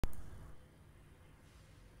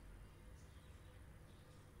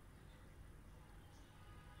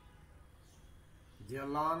Dear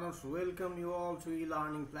learners, welcome you all to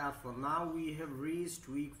e-learning platform. Now we have reached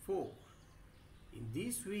week 4. In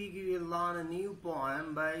this week you will learn a new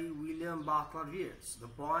poem by William Butler Yeats. The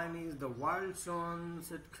poem is The Wild Swans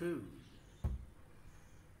at Coole.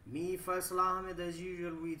 Me, Faisal Ahmed, as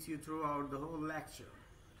usual with you throughout the whole lecture.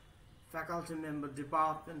 Faculty member,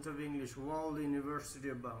 Department of English, World University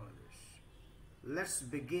of Bangladesh. Let's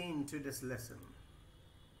begin today's lesson.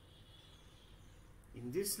 In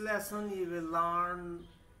this lesson you will learn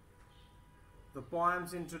the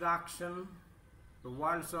poem's introduction, the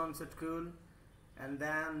Wild Swans at Coole, and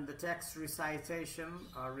then the text recitation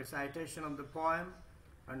or recitation of the poem,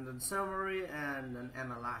 and then summary and an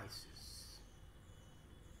analysis.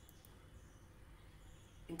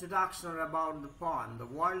 Introduction about the poem, The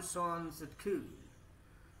Wild Swans at Coole.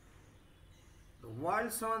 The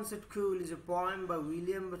Wild Swans at Coole is a poem by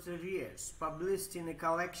William Butler Yeats, published in a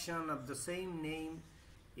collection of the same name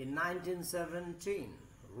in 1917,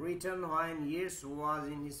 written when Yeats was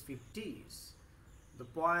in his 50s. The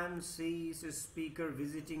poem sees a speaker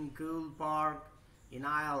visiting Coole Park in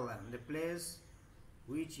Ireland, a place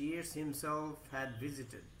which Yeats himself had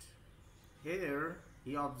visited. Here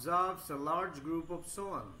he observes a large group of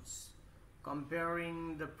swans,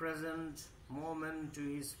 comparing the present moment to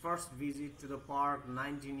his first visit to the park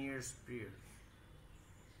 19 years prior.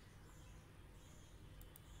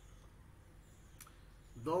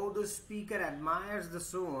 Though the speaker admires the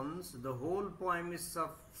swans, the whole poem is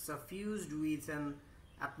suffused with an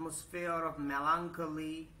atmosphere of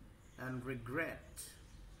melancholy and regret,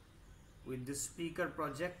 with the speaker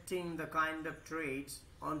projecting the kind of traits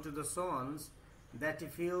onto the swans that he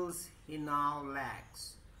feels he now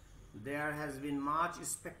lacks. There has been much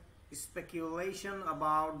speculation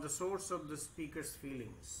about the source of the speaker's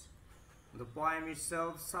feelings. The poem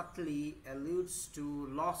itself subtly alludes to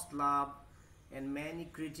lost love, and many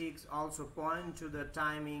critics also point to the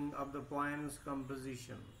timing of the poem's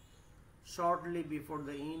composition, shortly before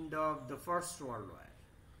the end of the First World War,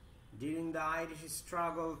 during the Irish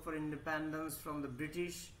struggle for independence from the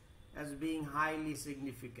British, as being highly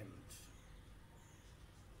significant.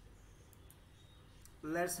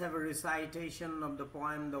 Let's have a recitation of the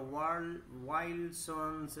poem The Wild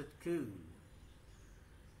Swans at Coole.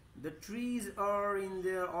 The trees are in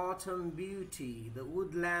their autumn beauty, the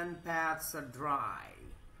woodland paths are dry.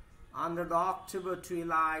 Under the October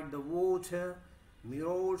twilight the water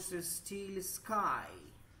mirrors a still sky.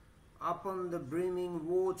 Upon the brimming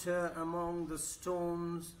water among the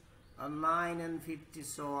stones are 59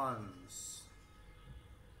 swans.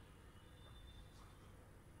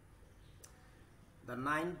 The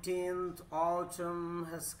 19th autumn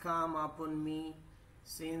has come upon me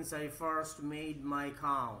since I first made my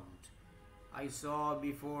count. I saw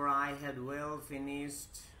before I had well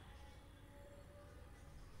finished,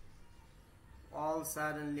 all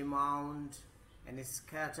suddenly mount and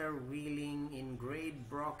scatter, wheeling in great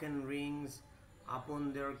broken rings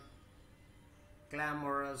upon their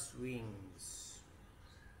clamorous wings.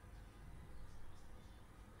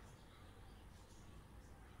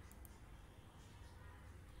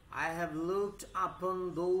 I have looked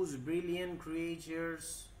upon those brilliant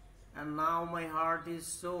creatures, and now my heart is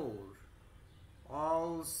sore.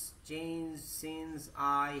 All's changed since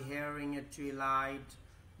I, hearing at twilight,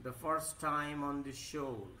 the first time on the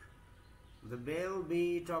shore, the bell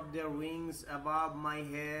beat of their wings above my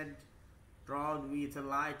head, trod with a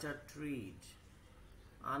lighter tread.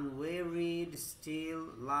 Unwearied still,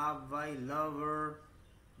 loved by lover,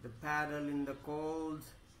 the paddle in the cold,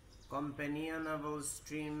 companionable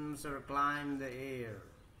streams or climb the air.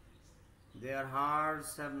 Their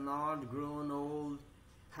hearts have not grown old,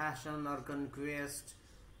 passion or conquest,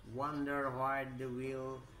 wonder what they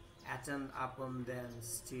will attend upon them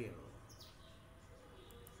still.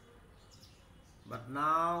 But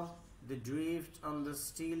now they drift on the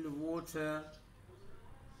still water,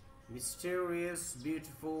 mysterious,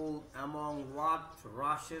 beautiful, among what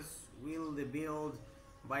rushes will they build,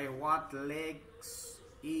 by what lakes,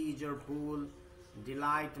 edge or pool,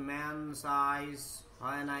 delight man's eyes,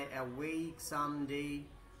 when I awake someday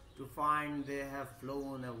to find they have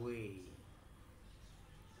flown away.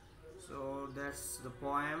 So that's the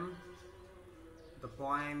poem. The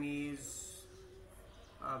poem is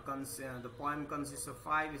the poem consists of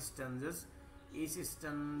 5 stanzas. Each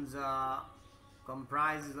stanza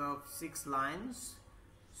comprises of 6 lines.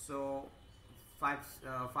 So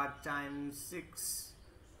 5 times 6.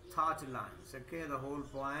 30 lines. Okay, the whole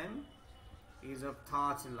poem is of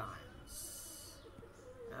 30 lines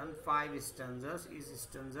and 5 stanzas. Each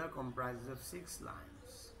stanza comprises of 6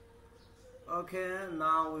 lines. Okay,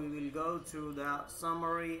 now we will go to the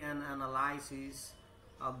summary and analysis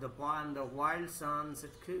of the poem The Wild Swans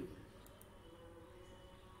at Coole.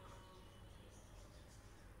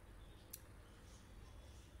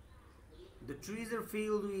 The trees are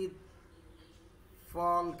filled with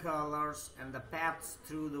fall colors and the paths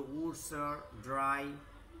through the woods are dry.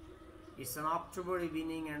 It's an October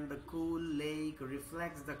evening and the cool lake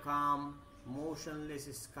reflects the calm, motionless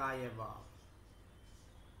sky above.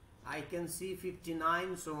 I can see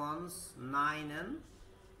 59 swans, 9 and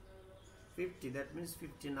 50, that means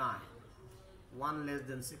 59, one less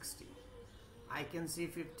than 60. I can see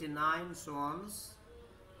 59 swans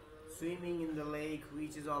swimming in the lake,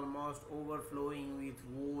 which is almost overflowing with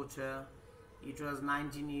water. It was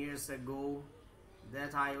 19 years ago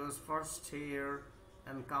that I was first here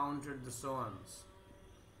and counted the swans.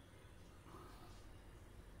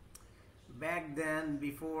 Back then,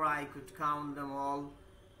 before I could count them all,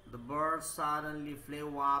 the birds suddenly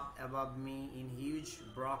flew up above me in huge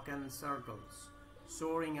broken circles,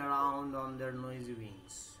 soaring around on their noisy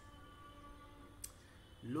wings.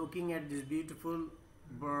 Looking at these beautiful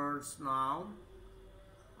birds now,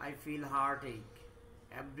 I feel heartache.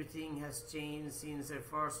 Everything has changed since I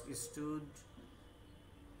first stood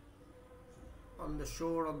on the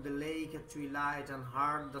shore of the lake at twilight and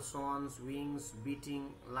heard the swans' wings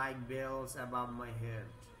beating like bells above my head.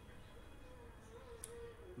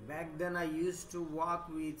 Back then I used to walk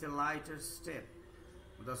with a lighter step.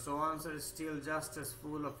 The swans are still just as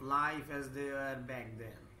full of life as they were back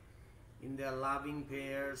then. In their loving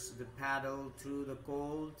pairs, they paddle through the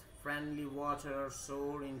cold, friendly water,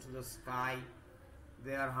 soar into the sky.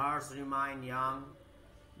 Their hearts remain young.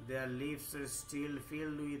 Their lives are still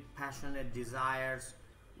filled with passionate desires,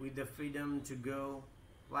 with the freedom to go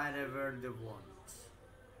wherever they want.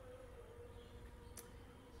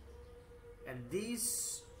 At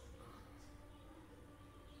this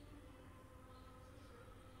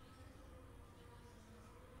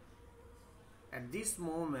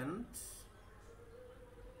moment,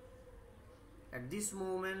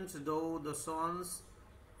 though the swans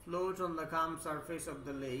float on the calm surface of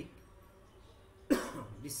the lake,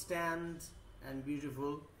 distant and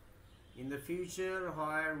beautiful, in the future,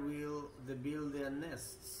 where will they build their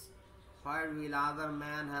nests? Where will other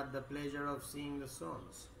men have the pleasure of seeing the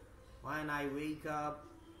swans? When I wake up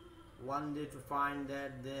one day to find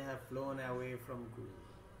that they have flown away from Coole.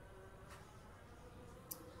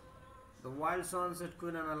 The Wild Swans at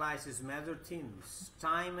Coole analyzes major themes: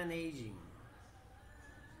 time and aging.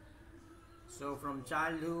 So from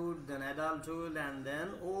childhood, then adulthood, and then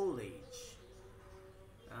old age.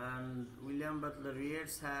 And William Butler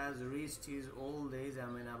Yeats has reached his old age,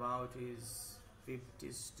 about his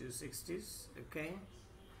 50s to 60s, okay?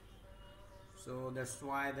 So that's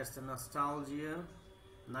why that's the nostalgia.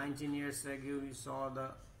 19 years ago he saw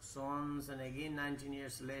the swans, and again 19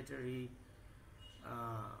 years later he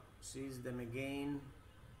sees them again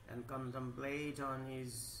and contemplate on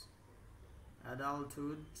his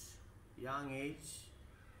adulthood, young age,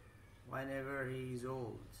 whenever he is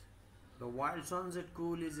old. The Wild Swans at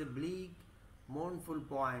Coole is a bleak, mournful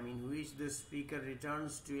poem in which the speaker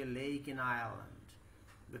returns to a lake in Ireland,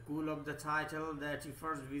 the Coole of the title that he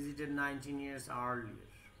first visited 19 years earlier.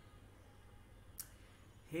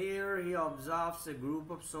 Here he observes a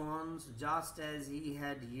group of swans just as he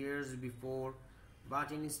had years before,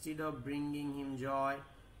 but instead of bringing him joy,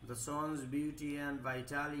 the swans' beauty and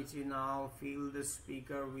vitality now fill the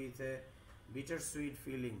speaker with a bittersweet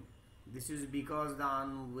feeling. This is because the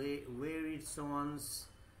unwearied swans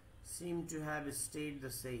seem to have stayed the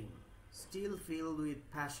same, still filled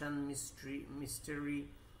with passion, mystery,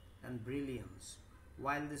 and brilliance,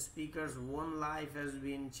 while the speaker's own life has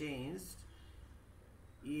been changed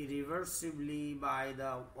irreversibly by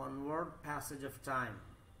the onward passage of time.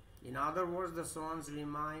 In other words, the swans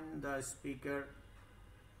remind the speaker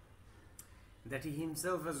that he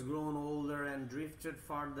himself has grown older and drifted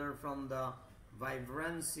further from the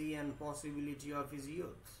vibrancy and possibility of his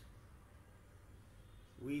youth.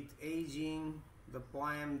 With aging, the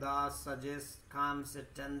poem thus suggests comes a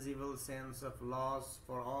tangible sense of loss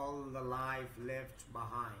for all the life left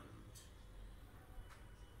behind.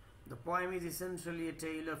 The poem is essentially a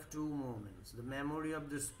tale of two moments: the memory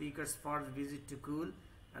of the speaker's first visit to Coole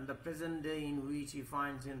and the present day in which he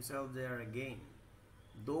finds himself there again,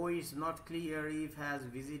 though it's not clear if he has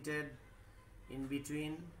visited in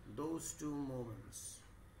between those two moments.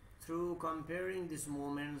 Through comparing these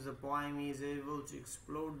moments, the poem is able to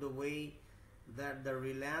explore the way that the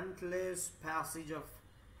relentless passage of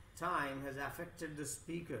time has affected the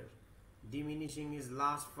speaker, diminishing his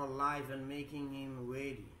lust for life and making him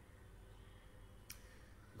weary.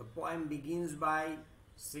 The poem begins by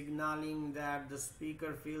signaling that the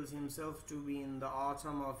speaker feels himself to be in the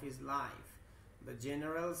autumn of his life. The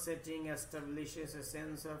general setting establishes a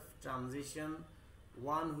sense of transition,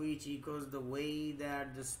 one which echoes the way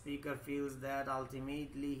that the speaker feels that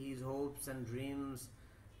ultimately his hopes and dreams,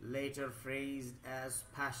 later phrased as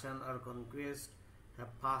passion or conquest,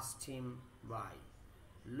 have passed him by.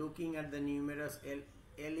 Looking at the numerous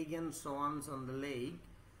elegant swans on the lake,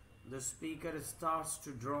 the speaker starts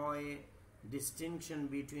to draw a distinction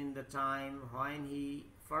between the time when he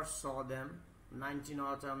first saw them 19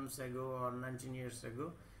 autumns ago or 19 years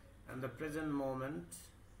ago and the present moment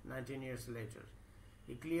 19 years later.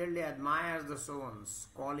 He clearly admires the swans,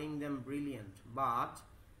 calling them brilliant, but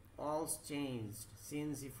all's changed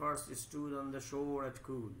since he first stood on the shore at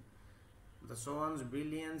Coole. The swan's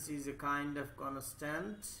brilliance is a kind of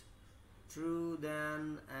constant, true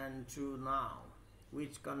then and true now,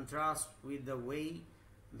 which contrasts with the way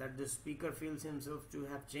that the speaker feels himself to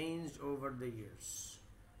have changed over the years.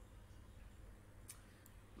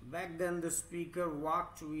 Back then the speaker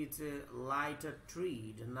walked with a lighter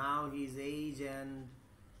tread. Now his age and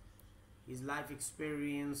his life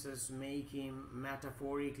experiences make him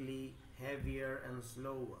metaphorically heavier and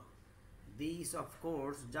slower. This, of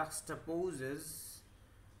course, juxtaposes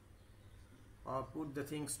or put the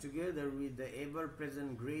things together with the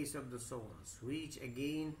ever-present grace of the swans, which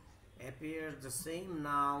again appears the same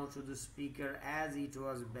now to the speaker as it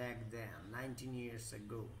was back then, 19 years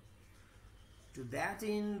ago. To that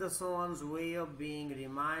end, the swan's way of being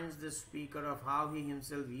reminds the speaker of how he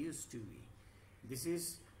himself used to be. This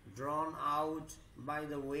is drawn out by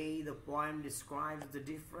the way the poem describes the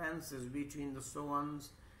differences between the swans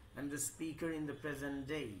and the speaker in the present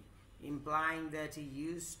day, implying that he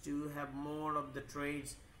used to have more of the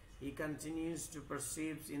traits he continues to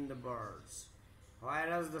perceive in the birds,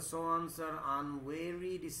 whereas the swans are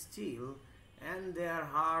unwearied still and their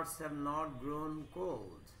hearts have not grown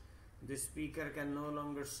cold. The speaker can no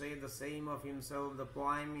longer say the same of himself. The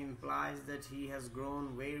poem implies that he has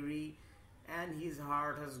grown weary and his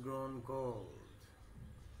heart has grown cold.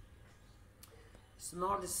 It's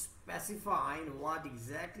not specified what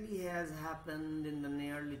exactly has happened in the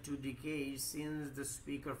nearly 2 decades since the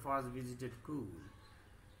speaker first visited Coole.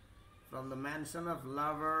 From the mention of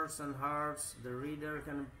lovers and hearts, the reader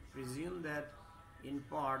can presume that in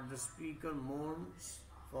part the speaker mourns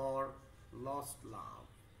for lost love.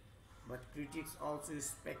 But critics also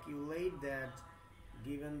speculate that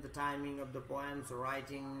given the timing of the poem's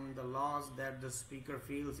writing, the loss that the speaker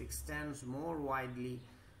feels extends more widely.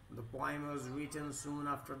 The poem was written soon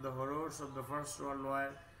after the horrors of the First World War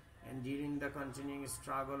and during the continuing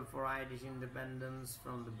struggle for Irish independence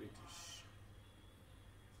from the British.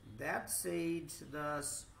 That said, the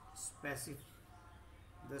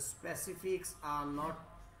specifics are not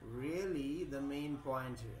really the main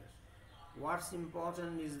point here. What's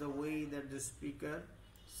important is the way that the speaker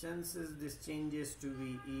senses these changes to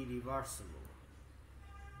be irreversible.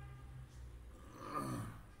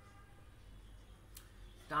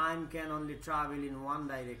 Time can only travel in one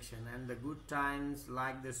direction, and the good times,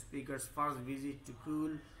 like the speaker's first visit to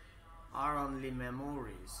Coole, are only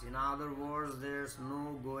memories. In other words, there's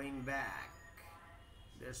no going back.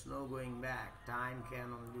 There's no going back. Time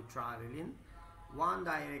can only travel in one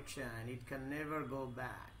direction, and it can never go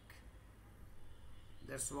back.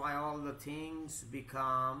 That's why all the things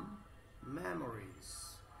become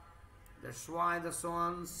memories. That's why the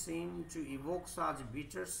swans seem to evoke such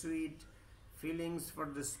bittersweet feelings for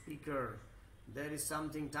the speaker. There is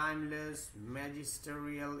something timeless,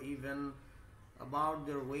 magisterial even, about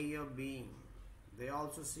their way of being. They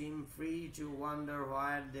also seem free to wander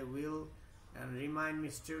where they will and remain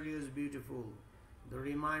mysterious beautiful. They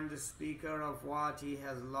remind the speaker of what he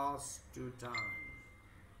has lost to time.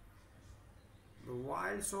 The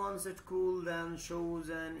wild swans at Coole then shows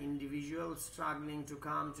an individual struggling to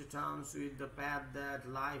come to terms with the path that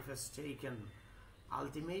life has taken.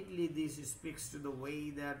 Ultimately, this speaks to the way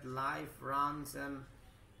that life runs an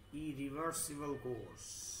irreversible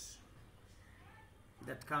course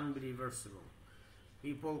that can't be reversible.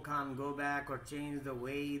 People can't go back or change the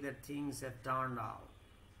way that things have turned out.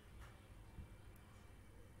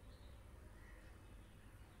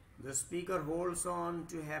 The speaker holds on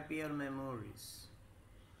to happier memories,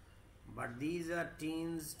 but these are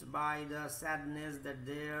tinged by the sadness that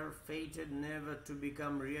they are fated never to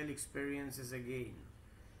become real experiences again.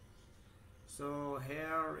 So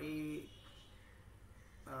here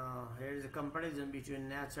is a comparison between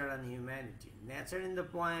nature and humanity. Nature in the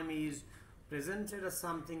poem is presented as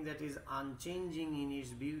something that is unchanging in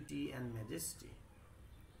its beauty and majesty.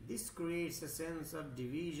 This creates a sense of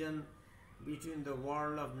division between the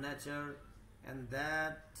world of nature and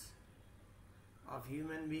that of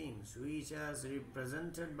human beings, which as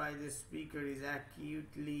represented by the speaker is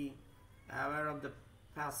acutely aware of the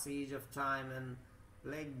passage of time and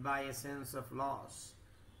plagued by a sense of loss.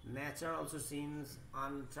 Nature also seems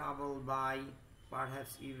untroubled by,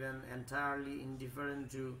 perhaps even entirely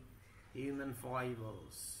indifferent to, human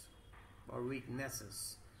foibles or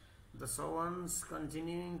weaknesses. The swans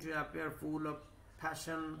continuing to appear full of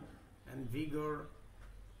passion and vigor,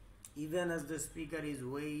 even as the speaker is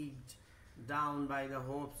weighed down by the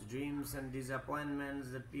hopes, dreams, and disappointments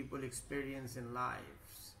that people experience in life.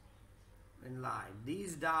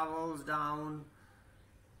 These doubles down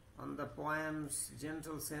on the poem's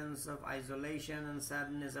gentle sense of isolation and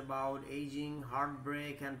sadness about aging,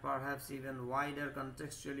 heartbreak, and perhaps even wider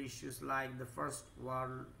contextual issues like the First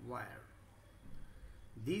World War.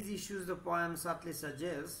 These issues, the poem subtly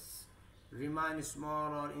suggests, remain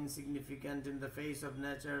small or insignificant in the face of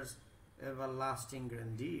nature's everlasting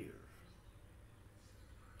grandeur.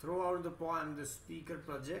 Throughout the poem, the speaker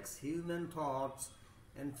projects human thoughts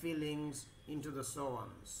and feelings into the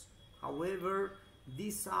swans. However,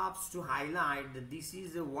 this serves to highlight that this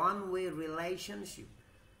is a one-way relationship.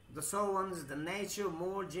 The swans, the nature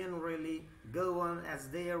more generally, go on as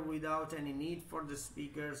they are without any need for the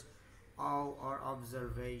speaker's awe or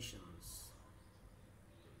observations.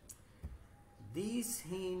 These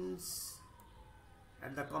hints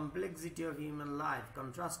at the complexity of human life,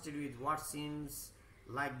 contrasted with what seems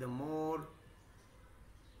like the more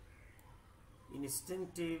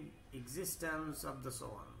instinctive existence of the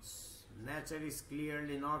swans. Nature is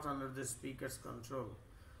clearly not under the speaker's control.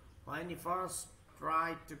 When he first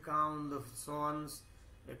tried to count the swans,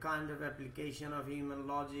 a kind of application of human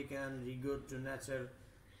logic and regard to nature,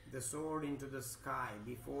 they soared into the sky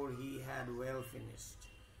before he had well finished.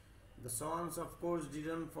 The swans, of course,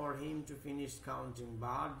 didn't for him to finish counting,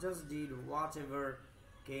 but just did whatever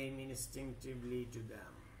came instinctively to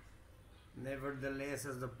them. Nevertheless,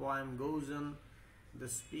 as the poem goes on, the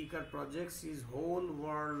speaker projects his whole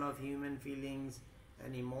world of human feelings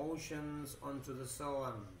and emotions onto the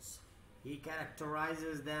swans. He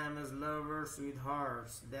characterizes them as lovers with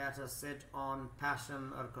hearts that are set on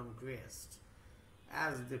passion or conquest,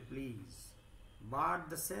 as they please. But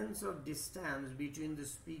the sense of distance between the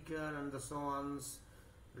speaker and the swans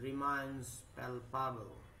remains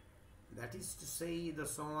palpable. That is to say, the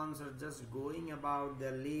swans are just going about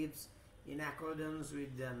their lives in accordance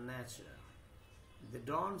with their nature. They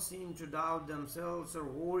don't seem to doubt themselves or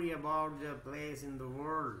worry about their place in the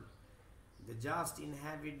world. They just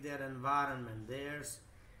inhabit their environment. There's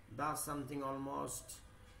thus something almost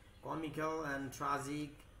comical and tragic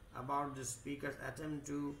about the speaker's attempt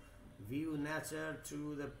to view nature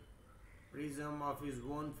through the prism of his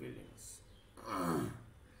own feelings.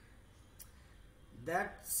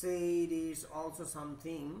 That said, is also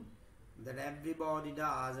something that everybody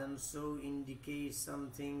does, and so indicates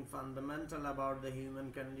something fundamental about the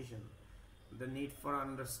human condition, the need for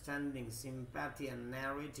understanding, sympathy, and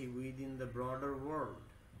narrative within the broader world.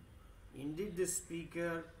 Indeed, the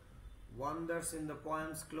speaker wonders in the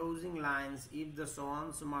poem's closing lines if the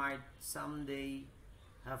swans might someday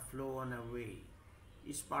have flown away.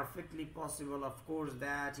 It's perfectly possible, of course,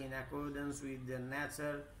 that in accordance with their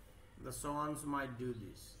nature, the swans might do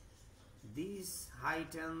this. This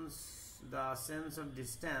heightens the sense of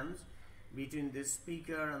distance between the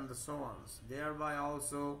speaker and the swans, thereby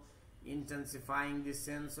also intensifying the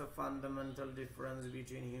sense of fundamental difference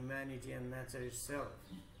between humanity and nature itself.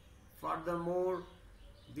 Furthermore,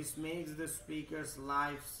 this makes the speaker's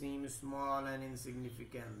life seem small and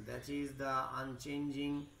insignificant. That is, the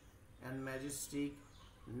unchanging and majestic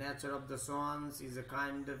nature of the swans is a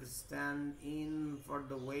kind of stand-in for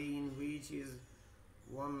the way in which his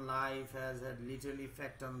own life has had little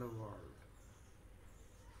effect on the world.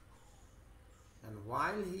 And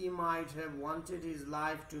while he might have wanted his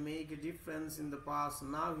life to make a difference in the past,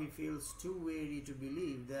 now he feels too weary to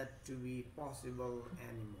believe that to be possible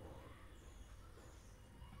anymore.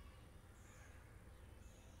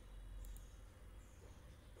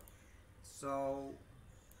 So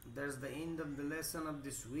that's the end of the lesson of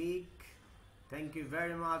this week. Thank you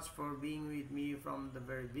very much for being with me from the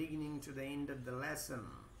very beginning to the end of the lesson.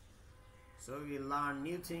 So we'll learn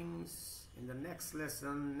new things in the next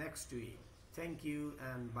lesson next week. Thank you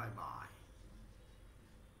and bye-bye.